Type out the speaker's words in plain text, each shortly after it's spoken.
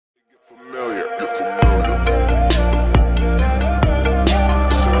get familiar.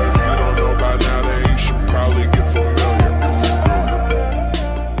 So if you don't know by now, then you should probably get familiar.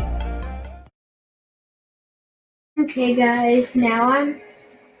 Okay guys, now I'm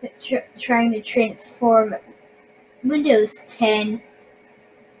trying to transform Windows 10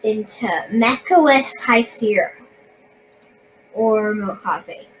 into macOS High Sierra or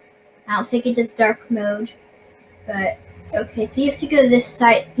Mojave. I don't think it does dark mode, but okay, so you have to go to this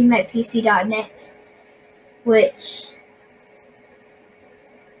site, themepc.net, which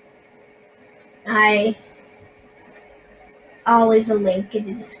I'll leave a link in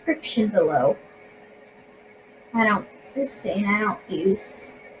the description below. I don't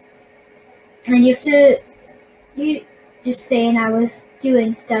use. And you just saying I was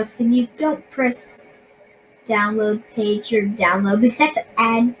doing stuff, and you don't press download page or download because that's an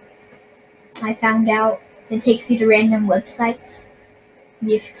ad. I found out it takes you to random websites. And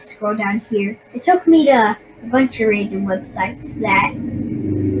you have to scroll down here. It took me to a bunch of random websites that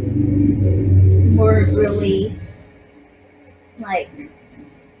weren't really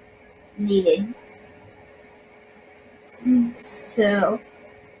needed. So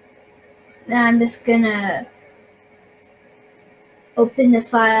now I'm just gonna open the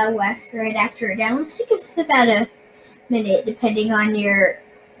file right after it downloads. It takes about a minute depending on your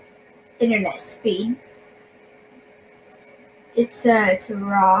internet speed. It's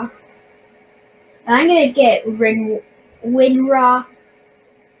raw. I'm gonna get WinRAR.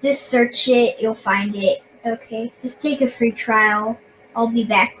 Just search it, you'll find it. Okay, just take a free trial. I'll be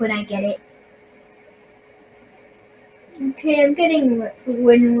back when I get it. Okay, I'm getting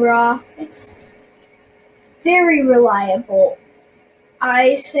WinRAR. It's very reliable.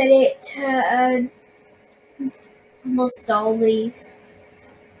 I set it to almost all these.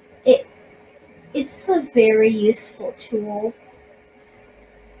 It's a very useful tool.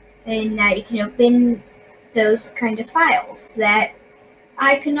 And now you can open those kind of files that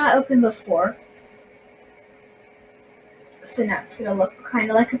I could not open before. So now it's gonna look kind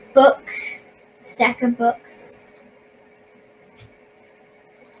of like a book, stack of books.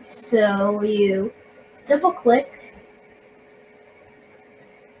 So you double click,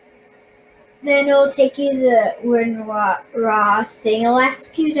 then it'll take you to the WinRAR thing. It'll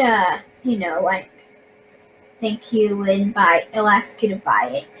ask you to, thank you and buy. It'll ask you to buy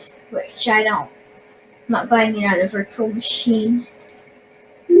it, which I don't. I'm not buying it on a virtual machine.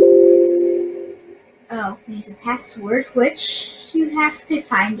 Oh, use a password, which you have to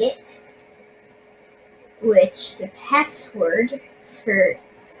find it. Which the password for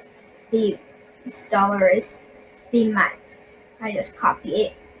the installer is themep. I just copy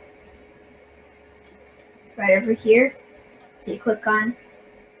it right over here. So you click on.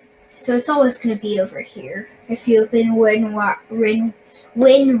 So it's always going to be over here. If you open WinRAR,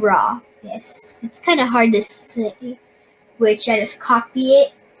 yes, it's kind of hard to say. Which I just copy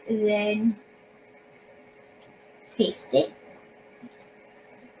it, then paste it.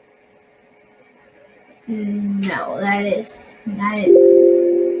 No, that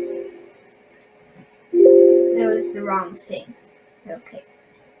was the wrong thing. Okay.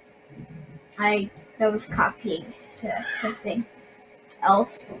 That was copying to something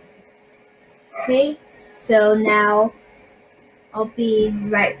else. Okay, so now I'll be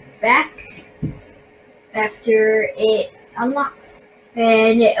right back after it unlocks.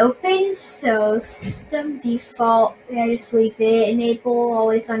 And it opens, so system default, I just leave it, enable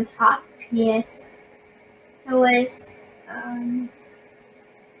always on top, yes. OS,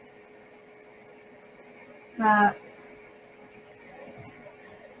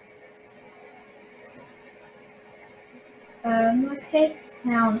 okay,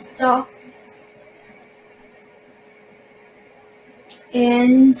 now install.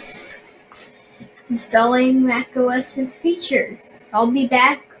 And installing macOS's features. I'll be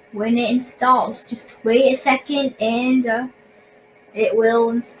back when it installs. Just wait a second and it will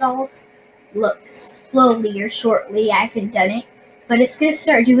install. Look, slowly or shortly. I haven't done it. But it's going to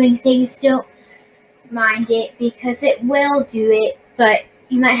start doing things. Don't mind it because it will do it. But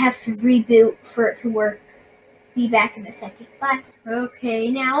you might have to reboot for it to work. Be back in a second. Bye. Okay,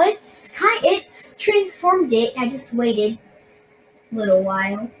 now it's transformed it. I just waited a little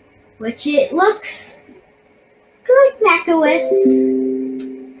while. Which it looks good. macOS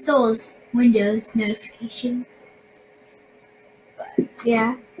installs Windows notifications, but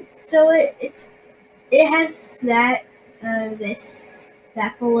yeah. So it has that this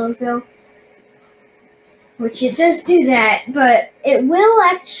Apple logo, which it does do that, but it will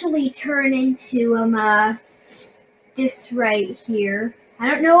actually turn into this right here. I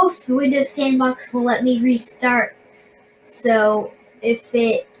don't know if the Windows Sandbox will let me restart. So if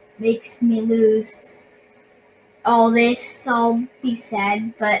it makes me lose all this, I'll be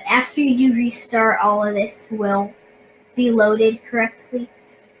sad. But after you do restart, all of this will be loaded correctly.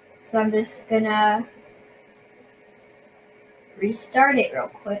 So I'm just gonna restart it real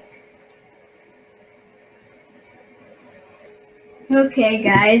quick. Okay,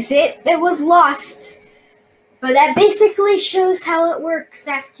 guys, it was lost. But that basically shows how it works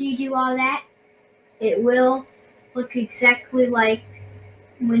after you do all that. It will look exactly like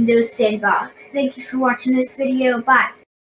Windows Sandbox. Thank you for watching this video. Bye.